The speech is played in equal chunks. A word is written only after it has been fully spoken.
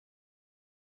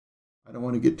I don't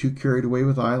want to get too carried away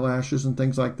with eyelashes and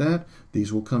things like that.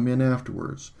 These will come in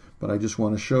afterwards. But I just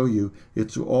want to show you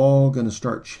it's all going to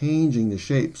start changing the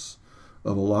shapes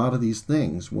of a lot of these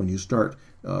things when you start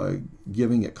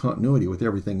giving it continuity with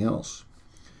everything else.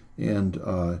 And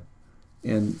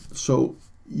so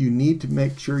you need to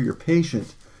make sure you're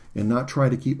patient and not try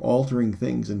to keep altering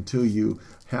things until you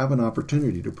have an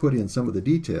opportunity to put in some of the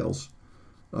details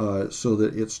so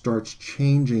that it starts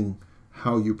changing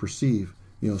how you perceive,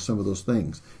 some of those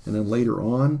things. And then later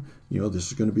on, this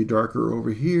is going to be darker over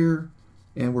here,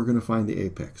 and we're going to find the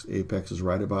apex. Apex is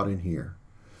right about in here.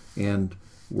 And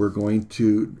we're going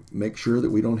to make sure that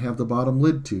we don't have the bottom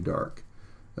lid too dark,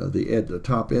 the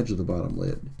top edge of the bottom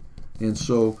lid. And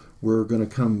so we're going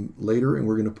to come later and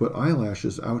we're going to put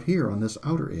eyelashes out here on this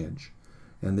outer edge.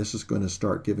 And this is going to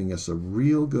start giving us a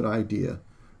real good idea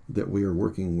that we are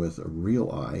working with a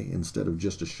real eye instead of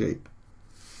just a shape.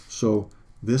 So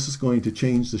this is going to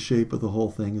change the shape of the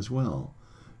whole thing as well.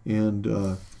 And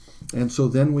so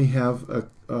then we have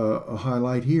a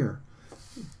highlight here,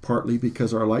 partly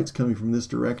because our light's coming from this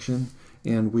direction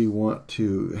and we want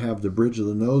to have the bridge of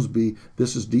the nose be,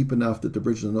 this is deep enough that the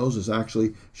bridge of the nose is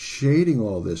actually shading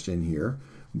all this in here,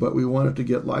 but we want it to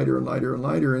get lighter and lighter and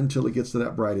lighter until it gets to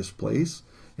that brightest place,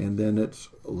 and then it's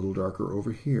a little darker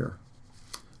over here.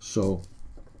 So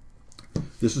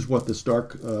this is what this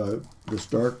dark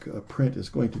print is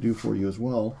going to do for you as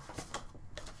well.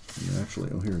 And actually,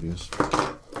 oh, here it is.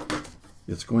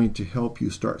 It's going to help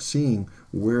you start seeing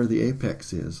where the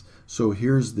apex is. So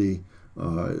here's the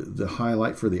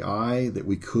highlight for the eye that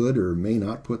we could or may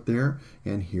not put there,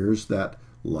 and here's that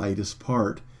lightest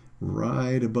part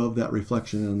right above that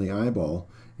reflection in the eyeball,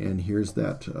 and here's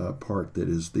that part that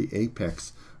is the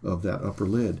apex of that upper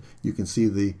lid. You can see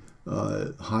the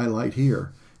highlight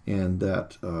here, and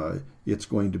that it's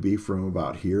going to be from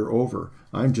about here over.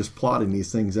 I'm just plotting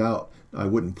these things out. I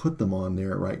wouldn't put them on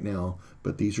there right now,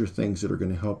 but these are things that are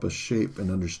going to help us shape and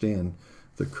understand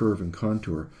the curve and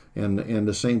contour. And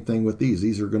the same thing with these.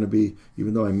 These are going to be,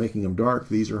 even though I'm making them dark,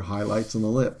 these are highlights on the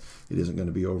lip. It isn't going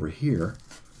to be over here.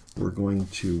 We're going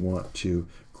to want to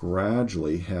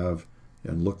gradually have,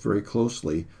 and look very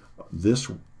closely,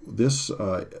 this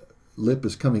lip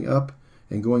is coming up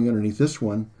and going underneath this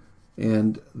one,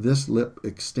 and this lip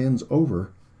extends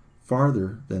over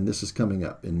farther than this is coming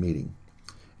up in meeting.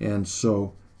 And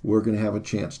so we're going to have a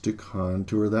chance to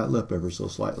contour that lip ever so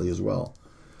slightly as well.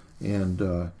 And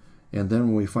then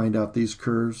when we find out these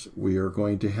curves, we are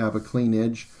going to have a clean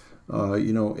edge,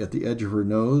 at the edge of her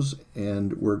nose,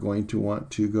 and we're going to want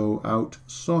to go out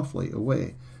softly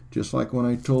away, just like when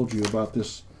I told you about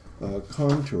this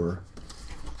contour.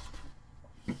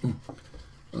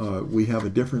 We have a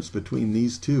difference between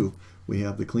these two. We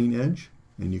have the clean edge,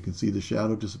 and you can see the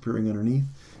shadow disappearing underneath,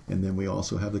 and then we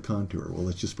also have the contour. Well,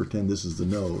 let's just pretend this is the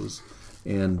nose,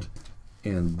 and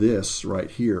this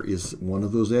right here is one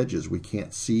of those edges. We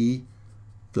can't see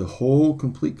the whole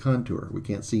complete contour. We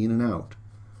can't see in and out.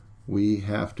 We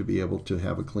have to be able to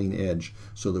have a clean edge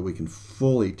so that we can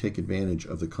fully take advantage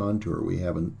of the contour we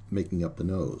have in making up the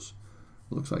nose.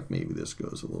 It looks like maybe this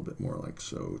goes a little bit more like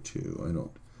so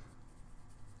too.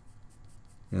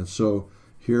 And so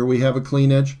here we have a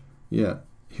clean edge. Yeah,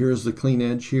 here's the clean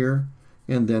edge here.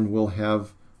 And then we'll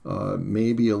have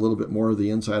maybe a little bit more of the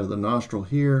inside of the nostril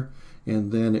here.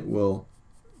 And then it will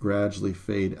gradually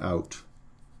fade out,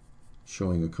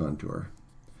 showing a contour.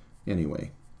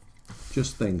 Anyway,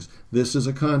 just things. This is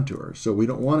a contour, so we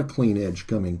don't want a clean edge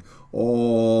coming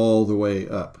all the way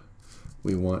up.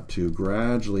 We want to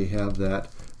gradually have that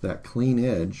clean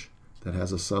edge that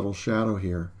has a subtle shadow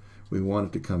here. We want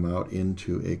it to come out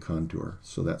into a contour,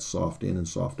 so that's soft in and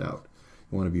soft out.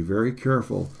 You want to be very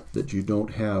careful that you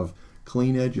don't have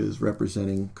clean edges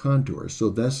representing contours. So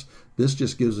this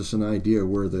just gives us an idea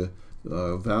where the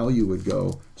value would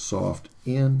go soft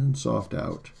in and soft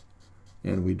out,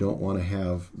 and we don't want to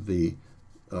have the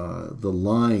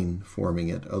line forming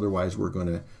it. Otherwise, we're going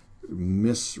to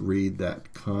misread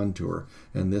that contour.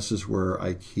 And this is where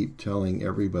I keep telling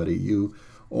everybody, you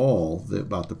all,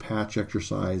 about the patch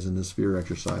exercise and the sphere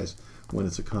exercise. When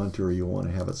it's a contour, you want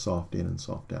to have it soft in and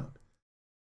soft out.